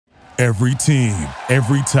Every team,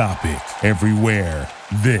 every topic, everywhere.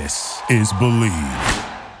 This is Believe.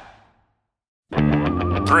 3,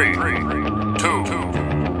 2,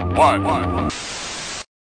 1.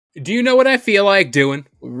 Do you know what I feel like doing?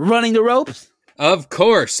 Running the ropes? Of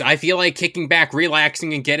course. I feel like kicking back,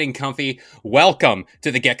 relaxing, and getting comfy. Welcome to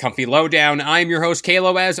the Get Comfy Lowdown. I'm your host,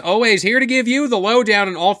 Kalo, as always, here to give you the lowdown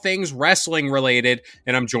on all things wrestling related,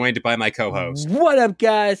 and I'm joined by my co-host. What up,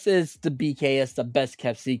 guys? It's the BKS, the best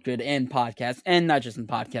kept secret in podcasts, and not just in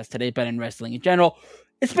podcasts today, but in wrestling in general.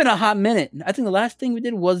 It's been a hot minute. I think the last thing we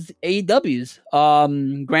did was AEW's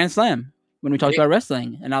Grand Slam when we talked about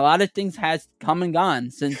wrestling, and a lot of things has come and gone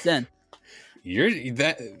since then.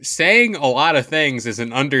 Saying a lot of things is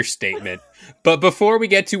an understatement. But before we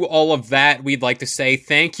get to all of that, we'd like to say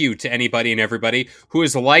thank you to anybody and everybody who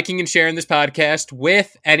is liking and sharing this podcast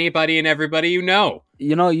with anybody and everybody you know.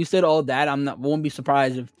 You know, you said all that. Won't be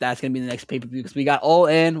surprised if that's going to be the next pay-per-view, because we got all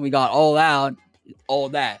in, we got all out, all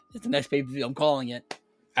that. It's the next pay-per-view. I'm calling it.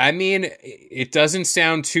 I mean, it doesn't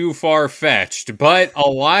sound too far-fetched, but a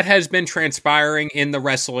lot has been transpiring in the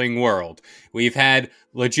wrestling world. We've had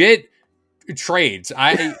legit trades.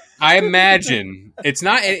 I imagine it's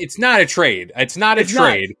not a trade. It's not a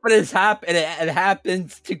trade. But it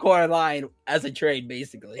happens to correlate as a trade,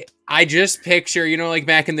 basically. I just picture, like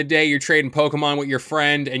back in the day, you're trading Pokemon with your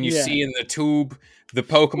friend and you see in the tube the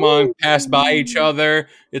Pokemon pass by each other.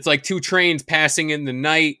 It's like two trains passing in the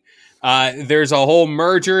night. There's a whole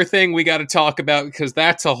merger thing we got to talk about because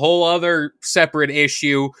that's a whole other separate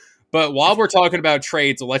issue. But while we're talking about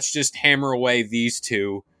trades, let's just hammer away these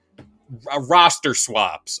two. Roster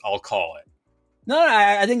swaps, I'll call it. No,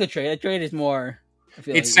 I think a trade is more.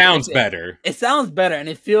 It sounds better. It sounds better, and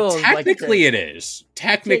it feels technically it is.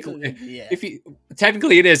 Technically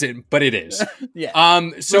it isn't, but it is. Yeah.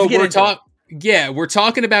 So we're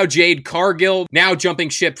talking about Jade Cargill now jumping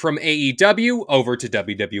ship from AEW over to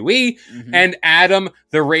WWE, and Adam,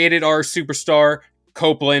 the rated R superstar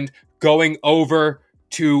Copeland, going over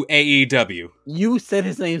to AEW. You said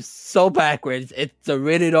his name so backwards. It's the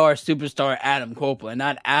rated R superstar Adam Copeland,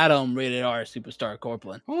 not Adam rated R superstar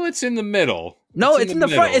Copeland. Well, it's in the middle. No, it's in the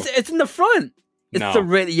front. It's in the front.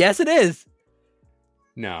 Yes, it is.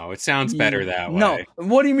 No, it sounds better that way. No,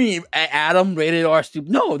 what do you mean, Adam rated R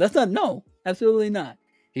super? No, that's not. No, absolutely not.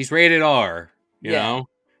 He's rated R. You know,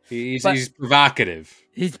 he's provocative.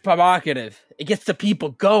 He's provocative. It gets the people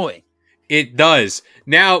going. It does.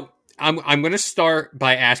 Now, I'm going to start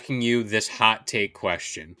by asking you this hot take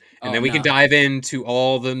question, and then we can dive into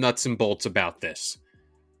all the nuts and bolts about this.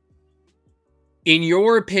 In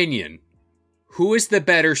your opinion, who is the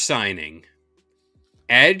better signing,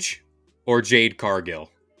 Edge or Jade Cargill?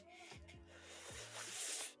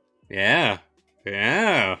 Yeah.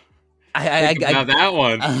 I got that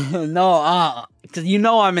one. Because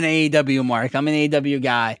I'm an AEW mark. I'm an AEW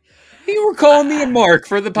guy. You were calling me a mark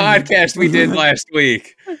for the podcast we did last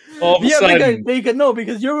week. All of a sudden.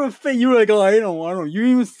 Because you're a fan. You were like, I don't. You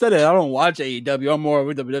even said it. I don't watch AEW. I'm more of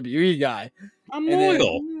a WWE guy. I'm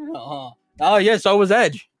loyal. So was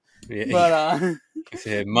Edge. Yeah.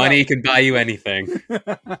 But money can buy you anything.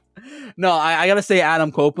 No, I gotta say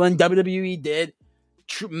Adam Copeland. WWE did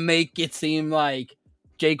make it seem like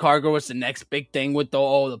Jade Cargill was the next big thing with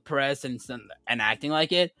all the press and acting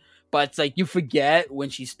like it. But it's like you forget when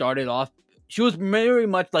she started off, she was very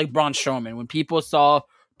much like Braun Strowman. When people saw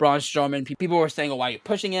Braun Strowman, people were saying, why are you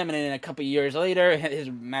pushing him? And then a couple of years later, his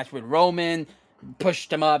match with Roman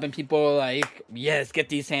pushed him up, and people were like, yes, get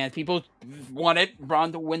these hands. People wanted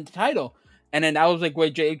Braun to win the title. And then that was like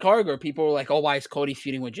with Jade Cargill. People were like, why is Cody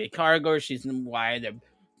feuding with Jade Cargill? Why they're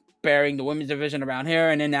burying the women's division around here?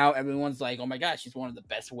 And then now everyone's like, oh my gosh, she's one of the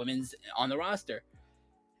best women's on the roster.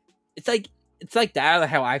 It's like that,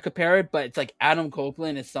 how I compare it, but it's like Adam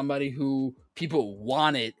Copeland is somebody who people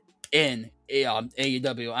wanted in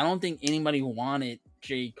AEW. I don't think anybody wanted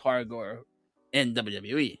Jade Cargill in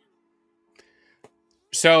WWE.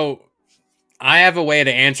 So I have a way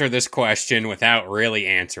to answer this question without really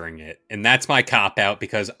answering it, and that's my cop-out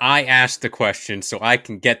because I asked the question so I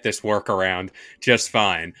can get this workaround just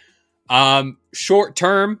fine. Short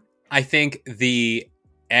term, I think the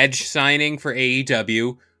Edge signing for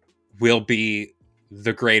AEW will be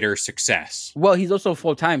the greater success. Well, he's also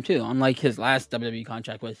full-time too, unlike his last WWE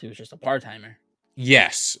contract he was just a part-timer.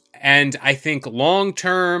 Yes, and I think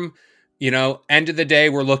long-term, end of the day,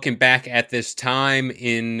 we're looking back at this time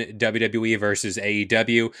in WWE versus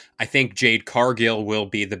AEW. I think Jade Cargill will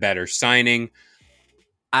be the better signing.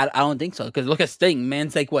 I don't think so, because look at Sting.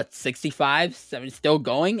 Man's like, 65, 70, still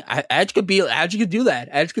going? Edge could do that.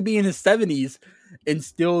 Edge could be in his 70s and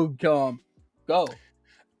still go.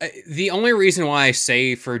 The only reason why I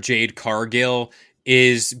say for Jade Cargill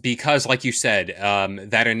is because, like you said,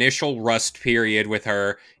 that initial rust period with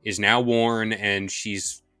her is now worn, and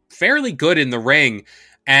she's fairly good in the ring.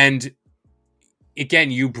 And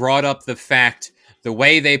again, you brought up the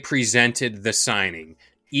way they presented the signing.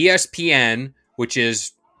 ESPN, which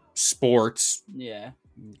is sports. Yeah.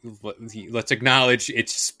 Let's acknowledge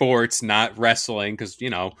it's sports, not wrestling, because,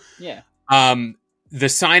 Yeah. The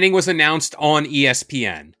signing was announced on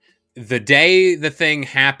ESPN. The day the thing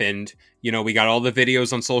happened, we got all the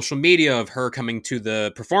videos on social media of her coming to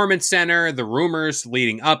the performance center, the rumors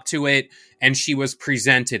leading up to it, and she was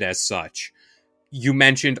presented as such. You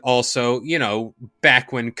mentioned also,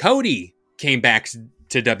 back when Cody came back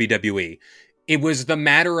to WWE, it was the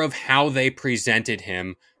matter of how they presented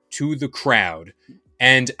him to the crowd.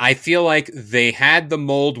 And I feel like they had the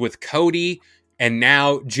mold with Cody, and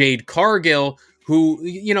now Jade Cargill,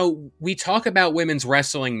 who, we talk about women's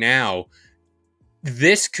wrestling now.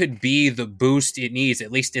 This could be the boost it needs,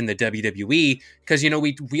 at least in the WWE, because,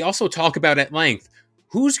 we also talk about at length,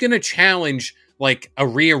 who's going to challenge like a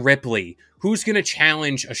Rhea Ripley? Who's going to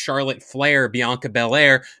challenge a Charlotte Flair, Bianca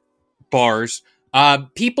Belair, bars?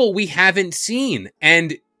 People we haven't seen.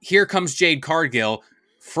 And here comes Jade Cargill,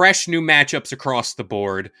 fresh new matchups across the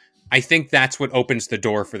board. I think that's what opens the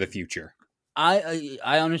door for the future. I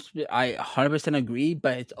honestly, I 100% agree,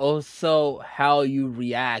 but it's also how you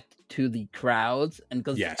react to the crowds, and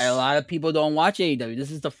because a lot of people don't watch AEW.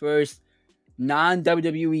 This is the first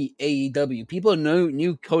non-WWE AEW. People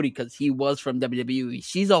knew Cody because he was from WWE.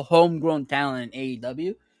 She's a homegrown talent in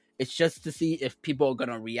AEW. It's just to see if people are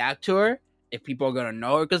gonna react to her, if people are gonna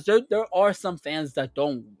know her, because there are some fans that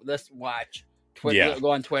don't watch Twitter,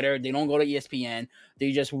 go on Twitter. They don't go to ESPN.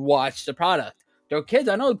 They just watch the product. There were kids.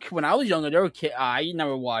 I know when I was younger, there were kids. I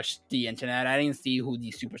never watched the internet. I didn't see who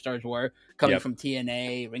these superstars were coming from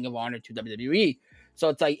TNA, Ring of Honor to WWE. So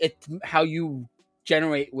it's like, it's how you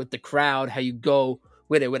generate with the crowd, how you go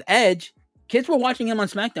with it. With Edge, kids were watching him on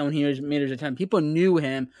SmackDown when he made his attempt. People knew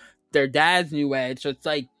him. Their dads knew Edge. So it's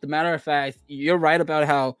like, the matter of fact, you're right about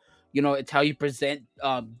how, it's how you present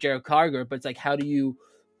Jade Cargill, but it's like, how do you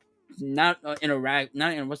not interact,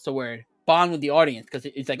 what's the word? Bond with the audience, because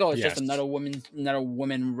it's like, it's just another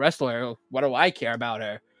woman wrestler. What do I care about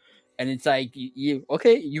her? And it's like, you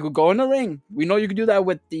could go in the ring. We know you can do that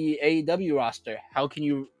with the AEW roster. How can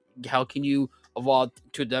you evolve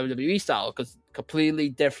to WWE style? Because completely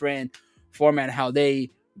different format. How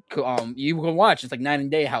they you can watch. It's like night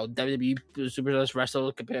and day how WWE superstars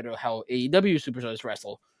wrestle compared to how AEW superstars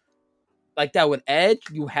wrestle. Like that with Edge,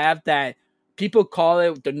 you have that. People call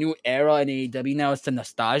it the new era in AEW now. It's the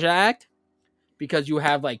nostalgia act. Because you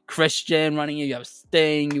have like Christian running it, you have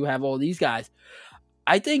Sting, you have all these guys.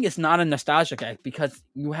 I think it's not a nostalgic act because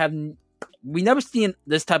we never seen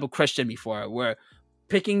this type of Christian before, where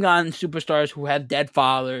picking on superstars who have dead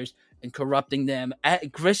fathers and corrupting them.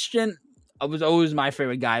 Christian was always my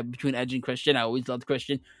favorite guy between Edge and Christian. I always loved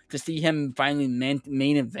Christian. To see him finally main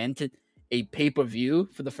evented a pay-per-view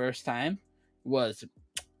for the first time was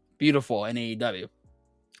beautiful in AEW.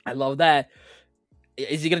 I love that.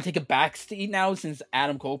 Is he going to take a back seat now since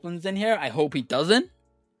Adam Copeland's in here? I hope he doesn't.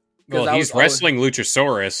 Well, he's wrestling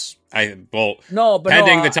Luchasaurus. Pending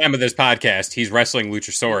the time of this podcast, he's wrestling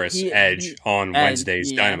Luchasaurus Edge on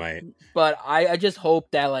Wednesday's Dynamite. But I just hope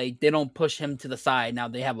that they don't push him to the side now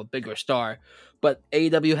they have a bigger star. But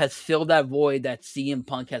AEW has filled that void that CM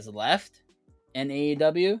Punk has left in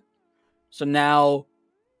AEW. So now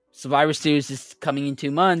Survivor Series is coming in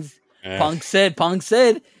 2 months. Punk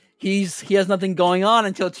said he has nothing going on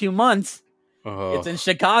until 2 months. It's in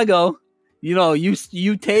Chicago.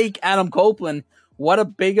 You take Adam Copeland. What a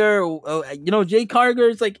bigger, Jade Cargill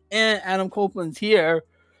is like, Adam Copeland's here.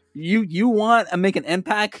 You want to make an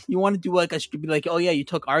impact? You want to do you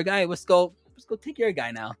took our guy. Let's go take your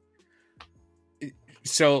guy now.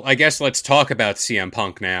 So I guess let's talk about CM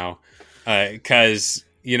Punk now, because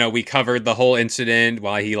we covered the whole incident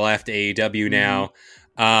why he left AEW now.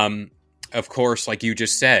 Of course, like you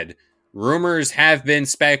just said, rumors have been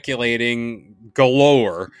speculating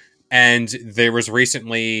galore. And there was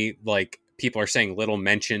recently, people are saying little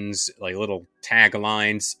mentions, little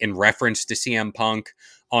taglines in reference to CM Punk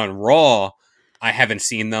on Raw. I haven't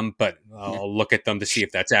seen them, but I'll look at them to see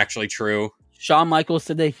if that's actually true. Shawn Michaels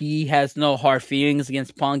said that he has no hard feelings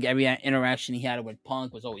against Punk. Every interaction he had with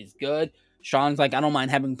Punk was always good. Shawn's like, I don't mind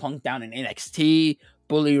having Punk down in NXT.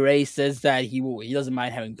 Bully Ray says that he doesn't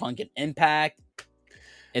mind having Punk in Impact.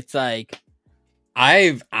 It's like,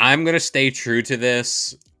 I'm gonna stay true to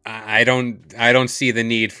this. I don't see the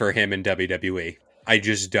need for him in WWE. I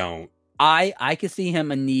just don't. I could see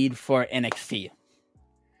him a need for NXT.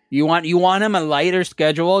 You want him a lighter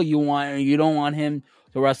schedule. You don't want him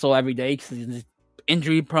to wrestle every day because he's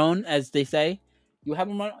injury prone, as they say. You have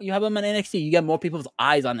him on NXT. You get more people's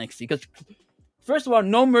eyes on NXT because, first of all,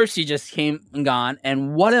 No Mercy just came and gone,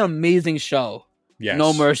 and what an amazing show! Yes.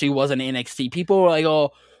 No Mercy was an NXT. People were like,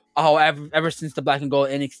 oh, ever since the Black and Gold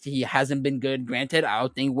NXT hasn't been good. Granted, I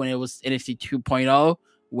don't think when it was NXT 2.0,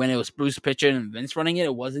 when it was Bruce Pritchard and Vince running it,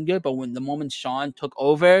 it wasn't good. But when the moment Sean took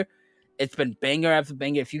over, it's been banger after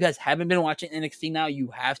banger. If you guys haven't been watching NXT now,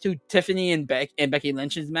 you have to. Tiffany and Becky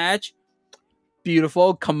Lynch's match,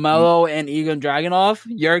 beautiful. Carmelo and Egon Dragunov,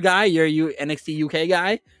 your guy, your NXT UK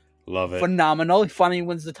guy, love it, phenomenal. He finally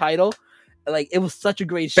wins the title. Like, it was such a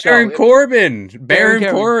great show. Baron Corbin.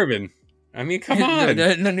 I mean, come on.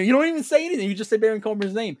 No, you don't even say anything. You just say Baron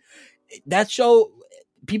Corbin's name. That show,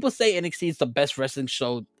 people say NXT is the best wrestling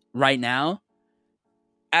show right now.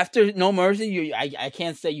 After No Mercy, I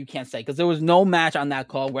can't say you can't say, because there was no match on that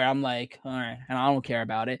call where I'm like, all right, and I don't care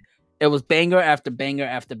about it. It was banger after banger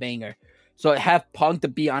after banger. So have Punk to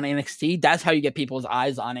be on NXT. That's how you get people's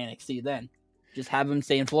eyes on NXT then. Just have him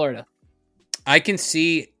stay in Florida. I can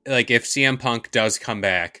see, like, if CM Punk does come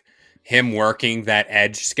back, him working that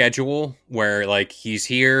Edge schedule where, like, he's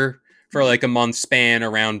here for, like, a month span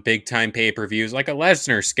around big-time pay-per-views, like a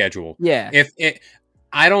Lesnar schedule. Yeah.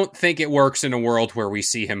 I don't think it works in a world where we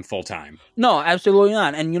see him full-time. No, absolutely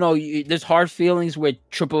not. And, there's hard feelings with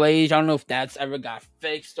Triple H. I don't know if that's ever got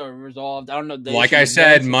fixed or resolved. I don't know. Like I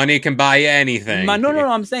said, money can buy you anything. No,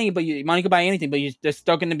 I'm saying, but money can buy anything, but there's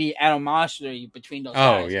still going to be animosity between those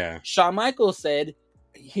guys. Oh, yeah. Shawn Michaels said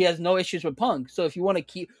he has no issues with Punk. So if you want to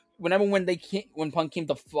keep... when Punk came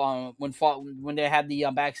to... when they had the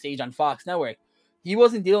backstage on Fox Network, he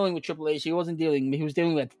wasn't dealing with Triple H. He was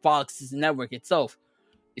dealing with Fox's network itself.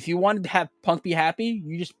 If you wanted to have Punk be happy,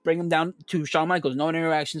 you just bring him down to Shawn Michaels. No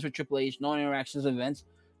interactions with Triple H, no interactions with Vince.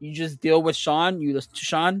 You just deal with Shawn. You listen to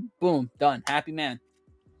Shawn. Boom, done. Happy man.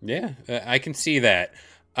 Yeah, I can see that.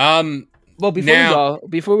 Well,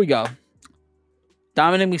 before we go,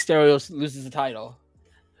 Dominic Mysterio loses the title.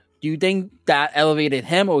 Do you think that elevated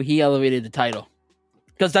him or he elevated the title?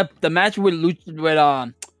 Because the match with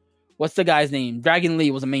what's the guy's name? Dragon Lee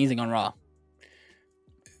was amazing on Raw.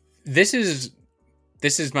 This is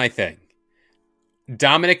my thing.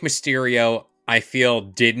 Dominic Mysterio, I feel,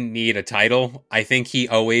 didn't need a title. I think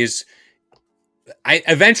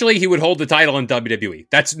eventually he would hold the title in WWE.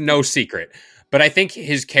 That's no secret. But I think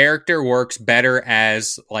his character works better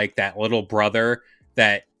as, like, that little brother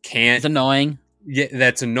that can't... It's annoying. Yeah,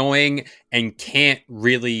 that's annoying and can't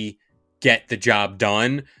really get the job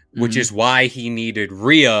done, which is why he needed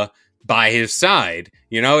Rhea by his side,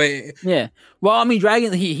 Yeah. Well, I mean,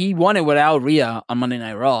 he won it without Rhea on Monday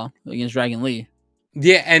Night Raw against Dragon Lee.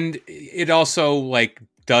 Yeah, and it also, like,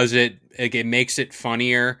 it makes it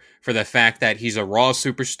funnier for the fact that he's a Raw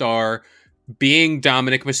superstar, being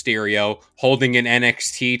Dominic Mysterio, holding an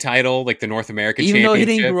NXT title, like the North American Championship.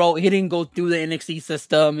 Even though he didn't go through the NXT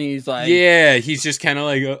system, he's like... Yeah, he's just kind of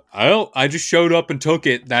like, I just showed up and took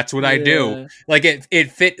it. That's what I do. Like,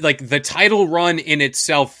 it fit, like, the title run in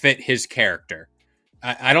itself fit his character.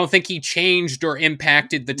 I don't think he changed or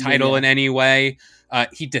impacted the title in any way.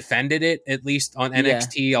 He defended it, at least on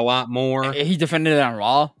NXT, a lot more. He defended it on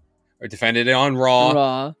Raw. Or defended it on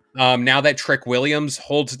Raw. Now that Trick Williams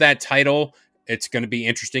holds that title, it's going to be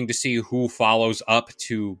interesting to see who follows up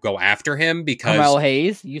to go after him, because... Carmel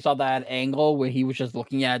Hayes, you saw that angle where he was just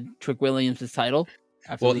looking at Trick Williams' title?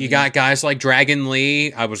 Well, you got guys like Dragon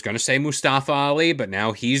Lee. I was going to say Mustafa Ali, but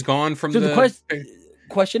now he's gone from the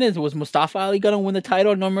question is, was Mustafa Ali going to win the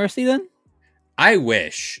title at No Mercy then? I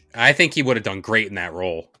wish. I think he would have done great in that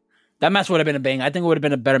role. That match would have been a bang. I think it would have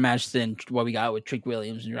been a better match than what we got with Trick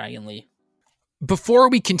Williams and Dragon Lee. Before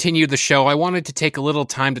we continue the show, I wanted to take a little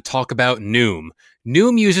time to talk about Noom.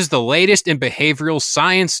 Noom uses the latest in behavioral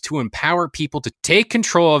science to empower people to take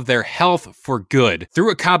control of their health for good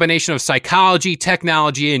through a combination of psychology,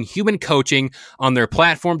 technology, and human coaching on their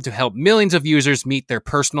platform to help millions of users meet their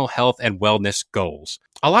personal health and wellness goals.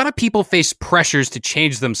 A lot of people face pressures to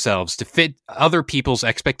change themselves to fit other people's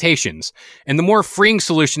expectations, and the more freeing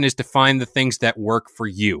solution is to find the things that work for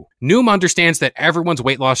you. Noom understands that everyone's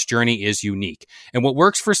weight loss journey is unique, and what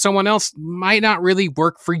works for someone else might not really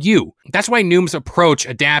work for you. That's why Noom's approach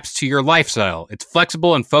adapts to your lifestyle. It's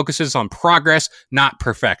flexible and focuses on progress, not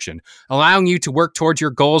perfection, allowing you to work towards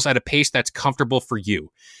your goals at a pace that's comfortable for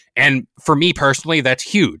you. And for me personally, that's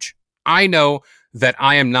huge. I know that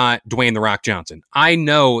I am not Dwayne The Rock Johnson. I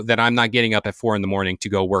know that I'm not getting up at 4 a.m. to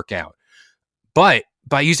go work out. But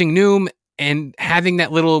by using Noom and having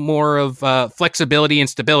that little more of flexibility and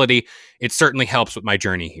stability, it certainly helps with my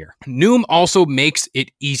journey here. Noom also makes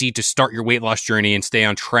it easy to start your weight loss journey and stay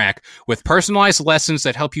on track with personalized lessons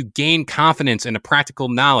that help you gain confidence and a practical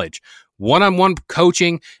knowledge, one-on-one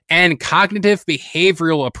coaching, and cognitive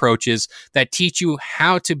behavioral approaches that teach you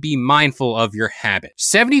how to be mindful of your habits.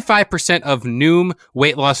 75% of Noom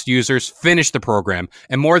weight loss users finished the program,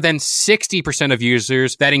 and more than 60% of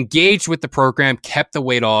users that engaged with the program kept the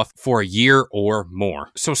weight off for a year or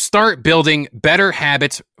more. So start building better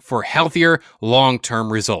habits for healthier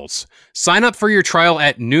long-term results. Sign up for your trial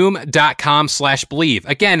at Noom.com/believe.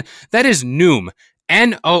 Again, that is Noom,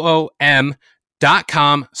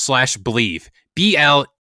 Noom.com/believe. BL.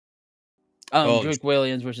 Drake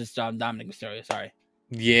Williams versus Dominic Mysterio. Sorry.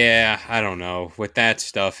 Yeah, I don't know. With that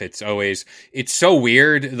stuff, it's so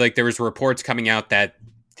weird. Like, there was reports coming out that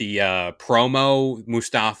the promo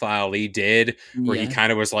Mustafa Ali did, where he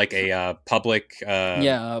kind of was like a public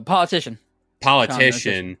politician.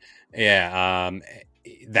 Yeah,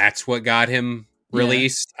 that's what got him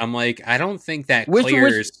released. I'm like, I don't think that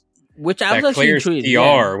clears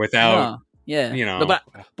PR without. Yeah. You know. But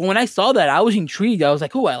when I saw that, I was intrigued. I was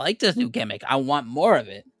like, "Oh, I like this new gimmick. I want more of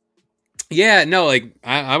it." Yeah, no, like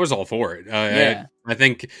I was all for it. I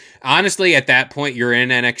think honestly, at that point, you're in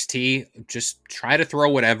NXT. Just try to throw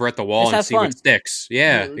whatever at the wall and see what sticks.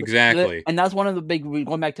 Yeah, exactly. And that's one of the big.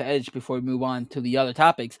 Going back to Edge before we move on to the other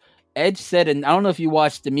topics. Edge said, and I don't know if you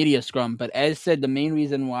watched the media scrum, but Edge said the main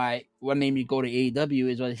reason what made me go to AEW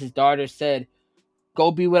is what his daughter said,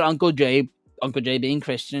 "Go be with Uncle Jay being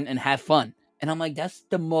Christian, and have fun." And I'm like, that's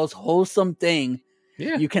the most wholesome thing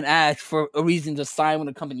you can ask for a reason to sign with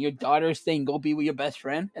a company. Your daughter is saying, go be with your best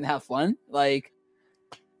friend and have fun. Like,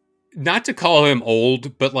 not to call him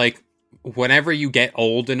old, but like, whenever you get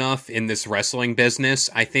old enough in this wrestling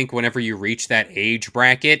business, I think whenever you reach that age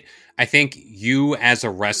bracket, I think you as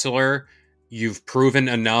a wrestler, you've proven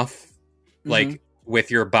enough, like,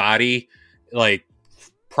 with your body, like,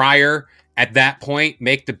 prior. At that point,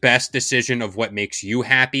 make the best decision of what makes you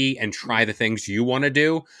happy and try the things you want to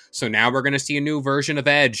do. So now we're going to see a new version of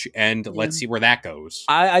Edge, and let's see where that goes.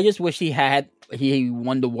 I just wish he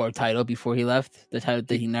won the world title before he left. The title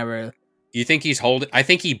that he never... You think he's holding... I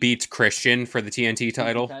think he beats Christian for the TNT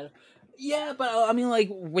title. Yeah, but I mean, like,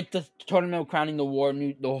 with the tournament crowning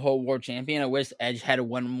the whole world champion, I wish Edge had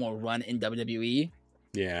one more run in WWE.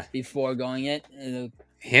 Yeah. Before going it.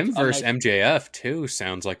 Him versus MJF too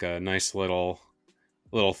sounds like a nice little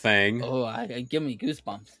thing. Oh, give me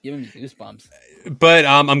goosebumps. But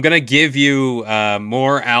I'm gonna give you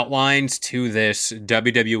more outlines to this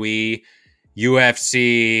WWE,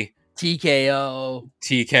 UFC,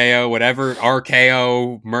 TKO, whatever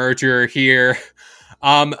RKO merger here.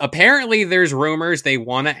 Apparently, there's rumors they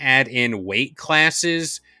want to add in weight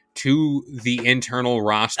classes to the internal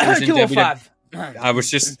rosters in WWE. I was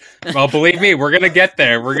just, well, believe me, we're going to get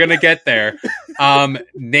there.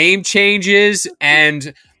 Name changes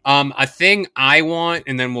and a thing I want,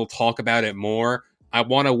 and then we'll talk about it more. I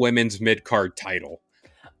want a women's mid-card title.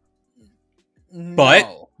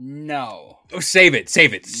 No. Oh, save it.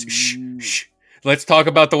 Shh. Let's talk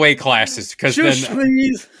about the weight classes. Because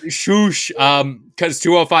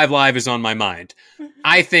 205 Live is on my mind.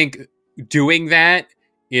 I think doing that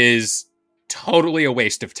is totally a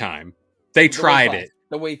waste of time. They tried it.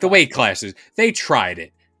 The weight classes. They tried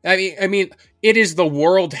it. I mean, it is the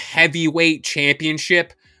World Heavyweight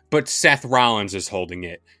Championship, but Seth Rollins is holding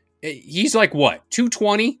it. He's like, what,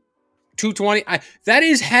 220? 220? That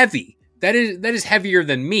is heavy. That is heavier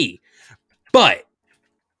than me. But,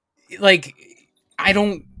 like, I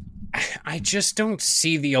just don't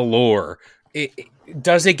see the allure.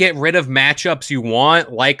 Does it get rid of matchups you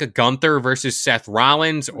want, like a Gunther versus Seth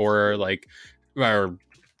Rollins, or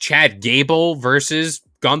Chad Gable versus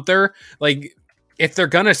Gunther? Like, if they're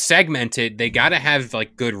gonna segment it, they gotta have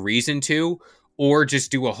like good reason to, or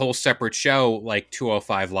just do a whole separate show like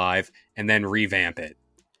 205 Live and then revamp it.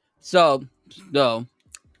 So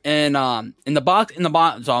in the box,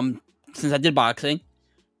 since I did boxing,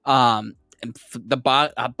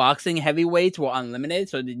 boxing heavyweights were unlimited,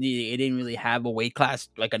 so it didn't really have a weight class,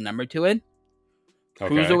 like a number to it.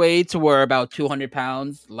 Okay. Cruiserweights were about 200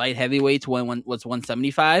 pounds. Light heavyweights was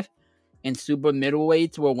 175, and super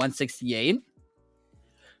middleweights were 168.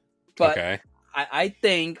 But I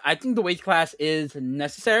think the weight class is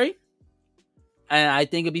necessary, and I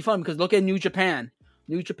think it'd be fun because look at New Japan.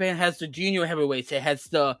 New Japan has the junior heavyweights, it has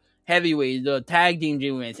the heavyweights, the tag team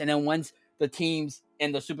heavyweights, and then once the teams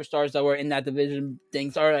and the superstars that were in that division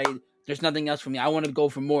thinks, all right, there's nothing else for me, I want to go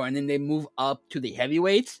for more, and then they move up to the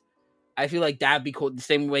heavyweights. I feel like that'd be cool. The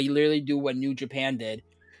same way you literally do what New Japan did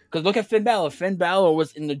Because look at Finn Balor. Finn Balor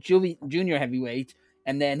was in the junior heavyweight,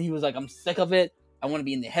 and then he was like, I'm sick of it. I want to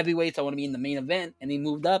be in the heavyweights. I want to be in the main event. And he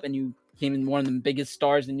moved up, and you became one of the biggest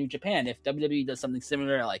stars in New Japan. If WWE does something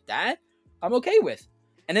similar like that, I'm okay with.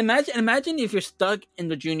 And imagine if you're stuck in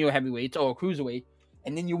the junior heavyweights or cruiserweight,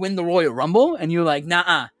 and then you win the Royal Rumble, and you're like,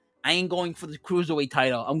 nah, I ain't going for the cruiserweight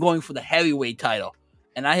title. I'm going for the heavyweight title.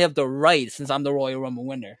 And I have the right since I'm the Royal Rumble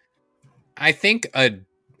winner. I think a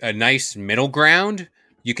nice middle ground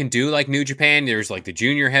you can do like New Japan. There's like the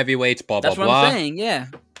junior heavyweights, blah, That's blah, what blah. I'm saying, yeah.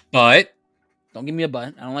 But Don't give me a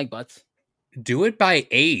butt. I don't like butts. do it by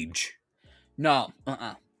age. No.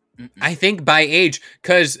 I think by age,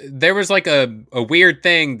 because there was like a weird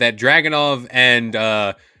thing that Dragunov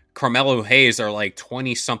and Carmelo Hayes are like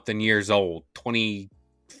 20-something years old,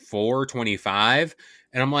 24, 25.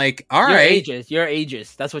 And I'm like, all right. You're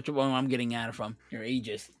ageist. That's what I'm getting at it from. You're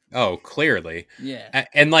ageist. Oh, clearly. Yeah.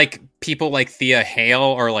 And like people like Thea Hale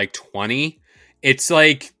are like 20. It's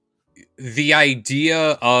like the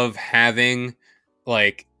idea of having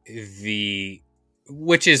like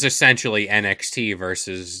which is essentially NXT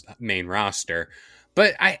versus main roster.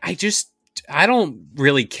 But I don't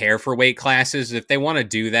really care for weight classes. If they want to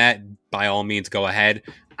do that, by all means, go ahead.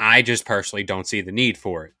 I just personally don't see the need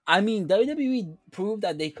for it. I mean, WWE proved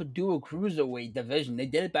that they could do a cruiserweight division. They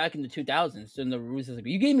did it back in the 2000s. In the Russos.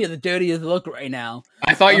 You gave me the dirtiest look right now.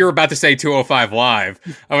 I thought you were about to say 205 Live. I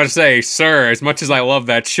was going to say, sir, as much as I love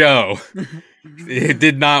that show, it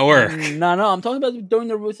did not work. No, I'm talking about during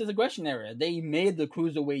the Ruthless Aggression era. They made the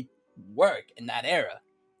cruiserweight work in that era.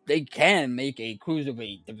 They can make a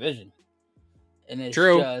cruiserweight division. And it's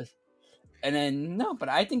True. But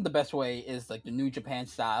I think the best way is like the New Japan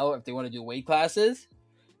style if they want to do weight classes.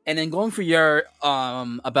 And then going for your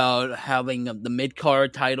about having the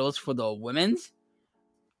mid-card titles for the women's.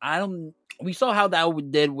 We saw how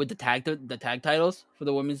that did with the tag titles for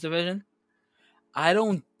the women's division. I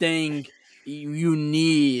don't think you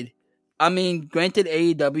need. I mean, granted,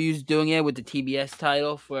 AEW's doing it with the TBS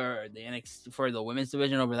title for the NXT for the women's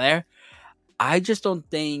division over there. I just don't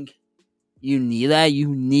think you need that. You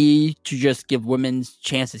need to just give women's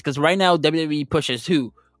chances because right now WWE pushes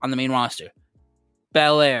who on the main roster?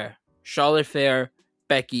 Belair, Charlotte Flair,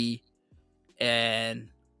 Becky, and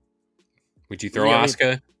would you throw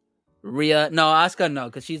Asuka? Rhea? No, Asuka no,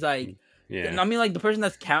 because she's like. Yeah. I mean, like the person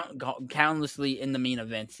that's countlessly in the main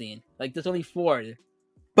event scene. Like there's only 4.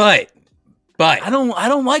 But I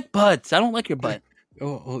don't like butts. I don't like your butt.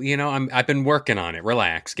 Well, you know, I've been working on it.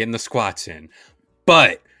 Relax, getting the squats in.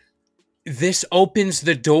 But this opens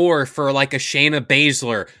the door for like a Shayna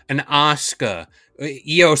Baszler, an Asuka.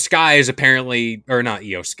 Io Sky is apparently, or not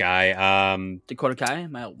Io Sky. Dakota Kai,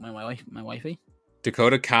 my wifey.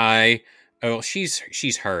 Dakota Kai. Oh, she's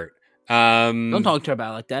hurt. Don't talk to her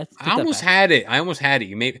about it like that. I almost had it.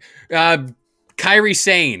 You made Kairi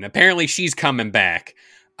Sane. Apparently, she's coming back.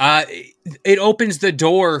 It opens the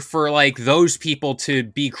door for like those people to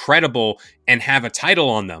be credible and have a title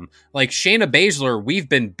on them. Like Shayna Baszler, we've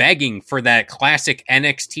been begging for that classic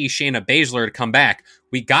NXT Shayna Baszler to come back.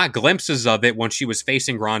 We got glimpses of it when she was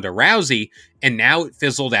facing Ronda Rousey, and now it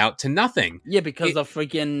fizzled out to nothing. Yeah, because of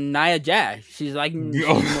freaking Nia Jax. She's like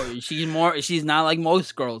she's not like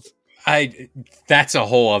most girls. That's a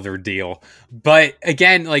whole other deal. But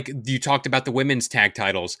again, like you talked about the women's tag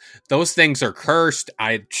titles, those things are cursed.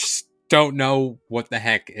 I just don't know what the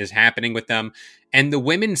heck is happening with them. And the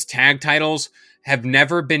women's tag titles have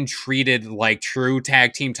never been treated like true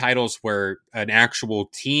tag team titles where an actual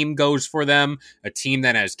team goes for them, a team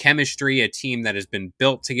that has chemistry, a team that has been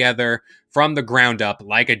built together from the ground up,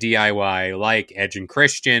 like a DIY, like Edge and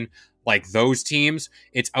Christian, like those teams.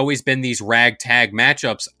 It's always been these ragtag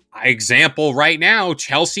matchups. Example right now,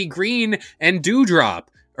 Chelsea Green and Doudrop,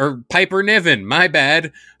 or Piper Niven, my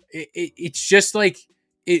bad. It's just like,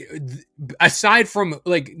 aside from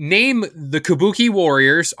like, name the Kabuki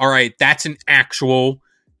Warriors. All right, that's an actual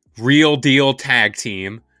real deal tag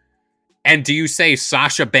team. And do you say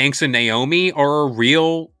Sasha Banks and Naomi are a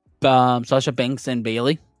real Sasha Banks and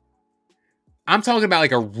Bailey? I'm talking about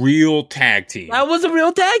like a real tag team. That was a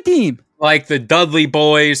real tag team. Like the Dudley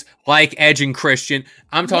Boys, like Edge and Christian.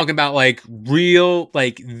 I'm talking about like real,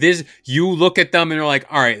 like this. You look at them and you're like,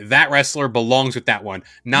 all right, that wrestler belongs with that one.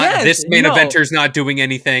 Not this main eventer's not doing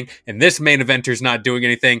anything, and this main eventer's not doing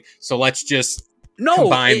anything. So let's just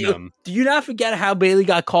combine them. Do you not forget how Bailey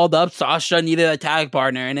got called up? Sasha needed a tag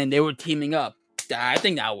partner, and then they were teaming up. I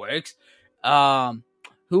think that works.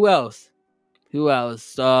 Who else?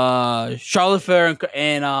 Charlotte Flair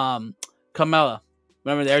and Carmella.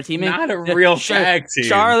 Remember their teaming? Not a real tag team.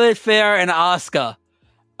 Charlotte Flair and Asuka.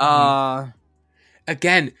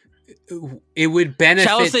 Again, it would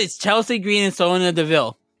benefit Chelsea Green and Sonya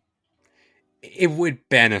Deville. It would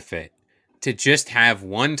benefit to just have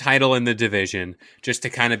one title in the division, just to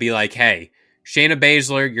kind of be like, hey, Shayna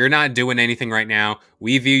Baszler, you're not doing anything right now.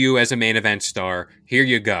 We view you as a main event star. Here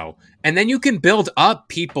you go. And then you can build up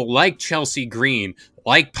people like Chelsea Green,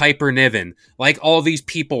 like Piper Niven, like all these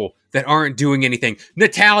people that aren't doing anything.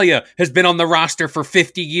 Natalya has been on the roster for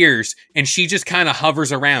 50 years, and she just kind of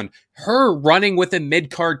hovers around. Her running with a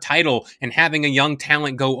mid-card title and having a young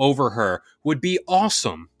talent go over her would be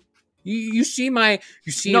awesome. You see my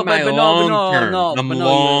long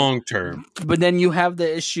term. But then you have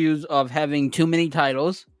the issues of having too many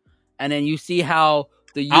titles, and then you see how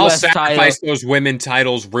the US I'll sacrifice those women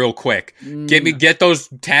titles real quick. Get those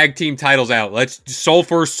tag team titles out. Let's soul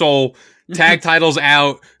for soul. Tag titles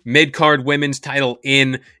out. Mid card women's title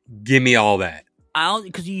in. Give me all that.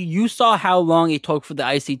 Because you saw how long it took for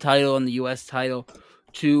the IC title and the US title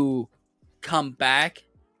to come back.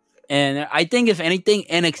 And I think, if anything,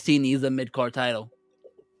 NXT needs a mid-card title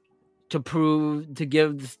to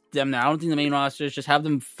give them that. I don't think the main rosters, just have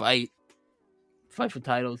them fight for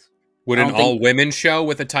titles. Would an all-women show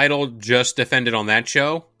with a title just defended on that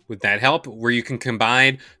show, would that help? Where you can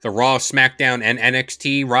combine the Raw, SmackDown, and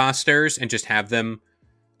NXT rosters and just have them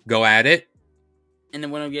go at it? And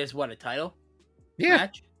then winner gets what, a title? Yeah.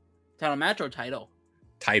 Match? Title match or title?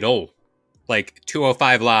 Title. Like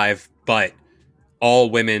 205 Live, but all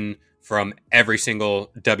women from every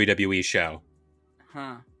single WWE show.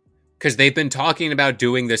 Huh. Because they've been talking about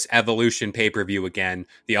doing this Evolution pay-per-view again,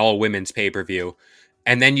 the all-women's pay-per-view.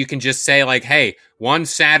 And then you can just say, like, hey, one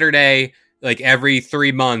Saturday, like every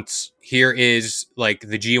 3 months, here is like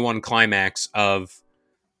the G1 climax of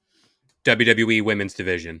WWE Women's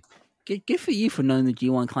Division. Good for you for knowing the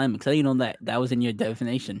G1 climax. I didn't know that was in your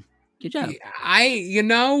definition. Good job.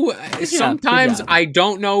 Sometimes I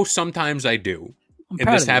don't know, sometimes I do. And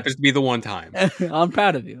this happens to be the one time. I'm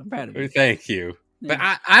proud of you. Thank you. But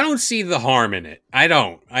I don't see the harm in it. I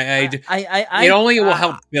don't. It only will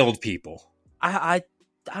help build people. I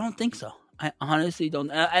don't think so. I honestly don't.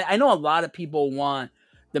 I know a lot of people want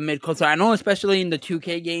the mid-card. So I know, especially in the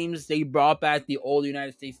 2K games, they brought back the old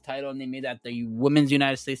United States title and they made that the women's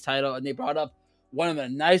United States title. And they brought up one of the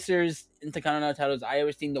nicest Intercontinental titles I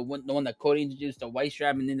ever seen. The one that Cody introduced, the white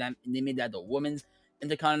strap, and then they made that the women's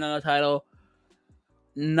Intercontinental title.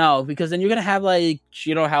 No, because then you're gonna have, like,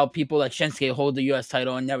 you know how people like Shinsuke hold the U.S.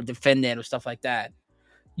 title and never defend it or stuff like that.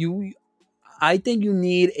 I think you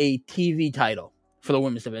need a TV title for the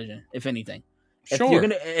women's division, if anything. Sure.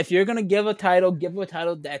 If you're gonna give a title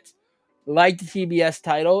that's like the TBS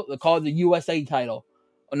title. Call it the USA title.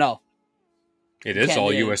 Oh, no, it is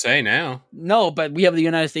all USA now. No, but we have the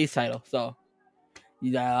United States title, so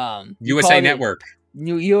USA Network.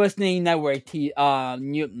 New USA Network. No, I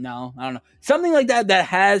don't know. Something like that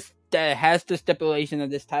has the stipulation that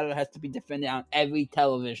this title has to be defended on every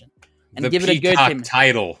television. And give it a good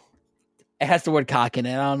title. It has the word cock in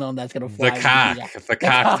it. I don't know if that's gonna fly. The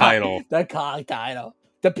cock title. The cock title.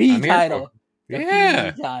 The P title.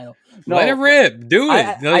 Yeah. P title. No, let it rip. Do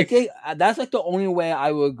it. I think that's like the only way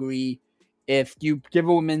I would agree. If you give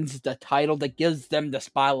a women's the title that gives them the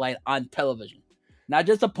spotlight on television, not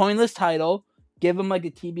just a pointless title. Give them like a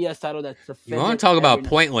TBS title that's you want to talk about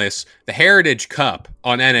pointless? The Heritage Cup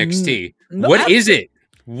on NXT. No, what is it?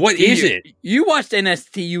 What is it? You watched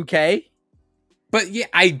NXT UK. But yeah,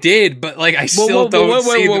 I did. But like, I still don't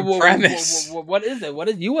see the premise. What is it? What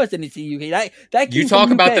is US NXT UK? That you talk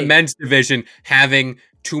about the men's division having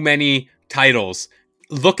too many titles.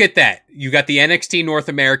 Look at that. You got the NXT North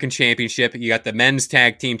American Championship. You got the Men's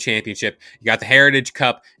Tag Team Championship. You got the Heritage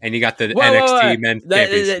Cup. And you got the NXT Men's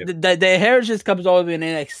Championship. The Heritage Cup is all in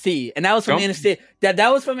NXT. And that was from NXT.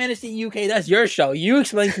 That was from NXT UK. That's your show. You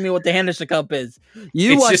explain to me what the Heritage Cup is.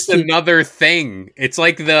 It's just another thing. It's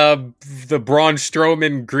like the Braun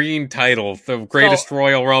Strowman Green title. The Greatest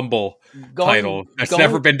Royal Rumble title. That's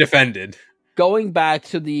never been defended. Going back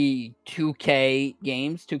to the 2K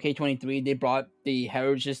games, 2K23, they brought the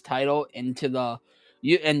Heritage title into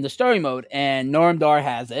the story mode, and Noam Dar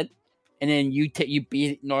has it, and then you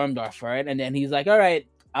beat Noam Dar for it, and then he's like, "All right,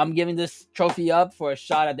 I'm giving this trophy up for a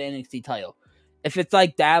shot at the NXT title." If it's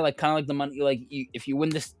like that, like kind of like the money, like if you win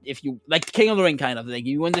this, if you like King of the Ring kind of like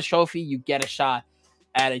you win this trophy, you get a shot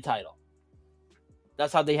at a title.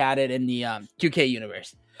 That's how they had it in the 2K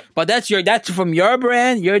universe. But that's from your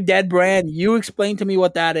brand, your dead brand. You explain to me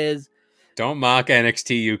what that is. Don't mock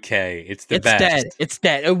NXT UK. It's best. Dead. It's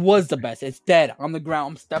dead. It was the best. It's dead on the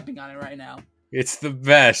ground. I'm stepping on it right now. It's the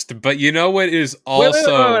best. But you know what is also...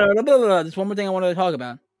 Wait. There's one more thing I wanted to talk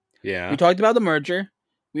about. Yeah. We talked about the merger.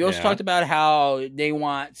 We also talked about how they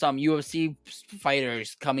want some UFC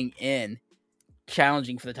fighters coming in,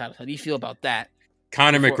 challenging for the title. How do you feel about that?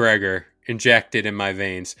 Conor McGregor injected in my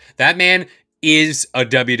veins. That man is a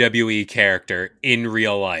WWE character in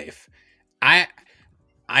real life. I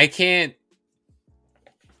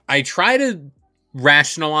try to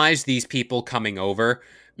rationalize these people coming over,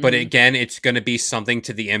 but again, it's going to be something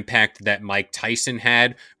to the impact that Mike Tyson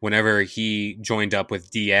had whenever he joined up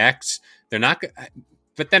with DX. They're not,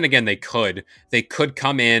 but then again, they could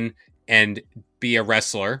come in and be a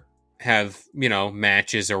wrestler, have,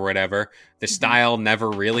 matches or whatever. The style never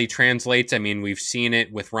really translates. I mean, we've seen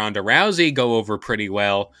it with Ronda Rousey go over pretty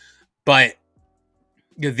well, but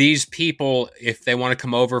these people, if they want to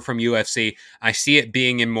come over from UFC, I see it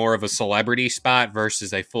being in more of a celebrity spot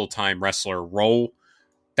versus a full-time wrestler role.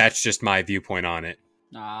 That's just my viewpoint on it.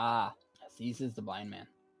 Aziz is the blind man.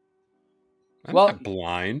 I'm not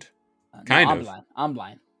blind. Kind of. I'm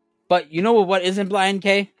blind. But you know what isn't blind,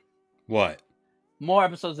 Kay? What? More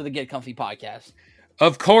episodes of the Get Comfy podcast.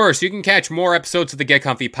 Of course, you can catch more episodes of the Get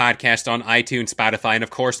Comfy podcast on iTunes, Spotify, and of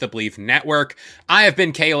course the Believe Network. I have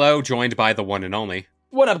been Kalo, joined by the one and only.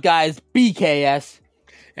 What up, guys? BKS.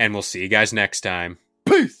 And we'll see you guys next time.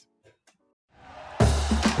 Peace.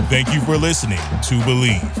 Thank you for listening to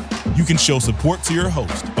Believe. You can show support to your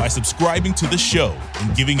host by subscribing to the show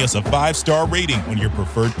and giving us a 5-star rating on your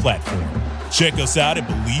preferred platform. Check us out at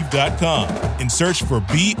Believe.com and search for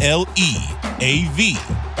BLEAV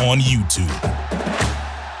on YouTube.